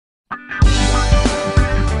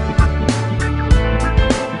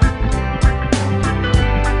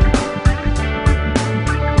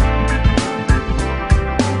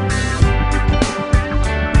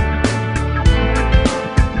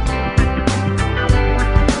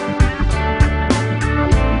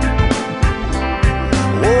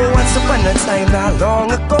time not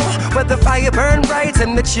long ago, where the fire burned bright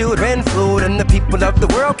and the children flowed and the people of the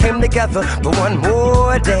world came together for one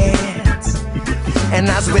more dance. And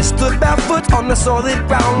as we stood barefoot on the solid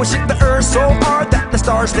ground, we shook the earth so hard that the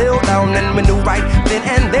stars fell down, and we knew right then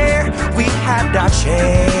and there we had our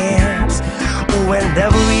chance. Oh, and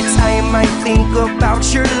every time I think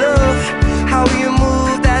about your love, how you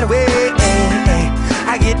move that way,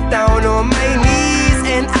 I get down on my knees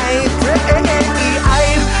and I pray.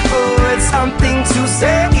 I've got something to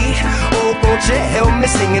say. Oh, won't you help me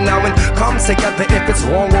sing it now and come together? If it's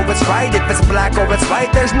wrong or it's right, if it's black or it's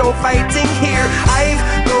white, there's no fighting here. I've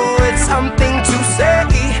got something to say.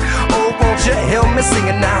 Oh, won't you help me sing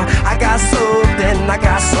it now? I got something, I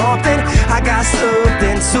got something, I got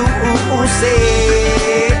something to say.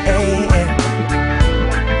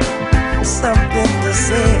 Something to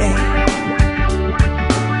say.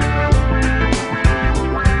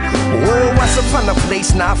 Oh, once upon a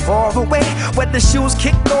place not far away, where the shoes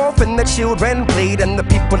kicked off and the children played and the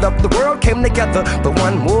people of the world came together for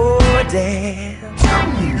one more day.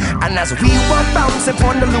 And as we were bouncing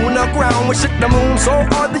on the lunar ground, we shook the moon so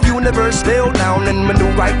hard the universe fell down, and we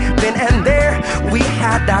knew right then and there we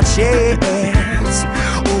had our chance.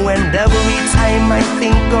 Oh, and every time I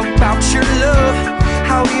think about your love,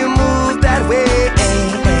 how you move that way,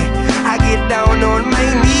 I get down on my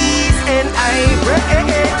knees and I pray.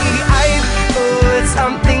 I've got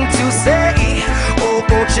something to say. Oh,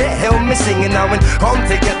 won't you help me sing it now and come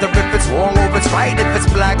together? If it's wrong or it's right, if it's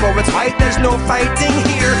black or it's white, there's no fighting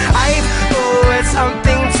here. I've got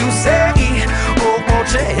something to say. Oh,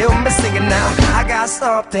 won't you help me sing it now? I got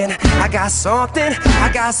something, I got something, I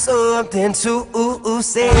got something to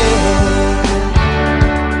say.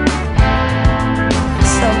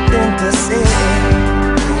 Something to say.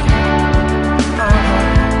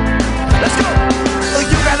 Let's go! Oh,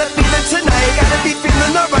 you gotta feel it tonight, gotta be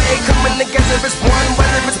feeling alright. Coming together as one,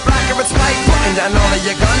 whether it's black or it's white. Putting down all of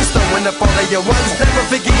your guns, throwing up all of your ones. Never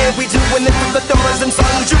forgetting we doing it through the doors and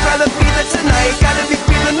suns. You gotta feel it tonight, gotta be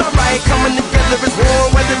feeling alright. Coming together as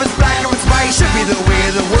one, whether it's black or it's white. Should be the way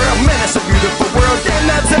of the world, man, it's a beautiful world. Damn,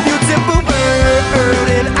 that's a beautiful world.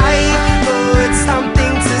 And I got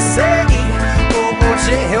something to say. Oh, won't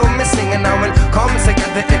you help me sing it now and come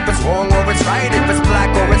together? If it's wrong or it's right, if it's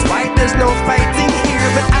black or it's white, there's no fighting here.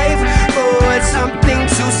 But I've got something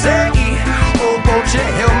to say. Oh, won't you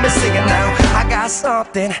help me sing it now? I got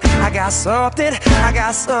something, I got something, I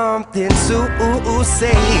got something to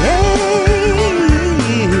say.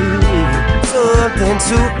 Something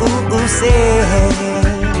to say.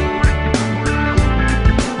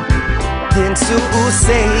 Something to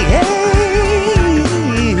say.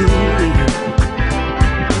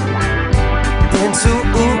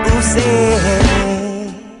 To say,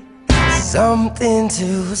 something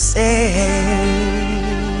to say.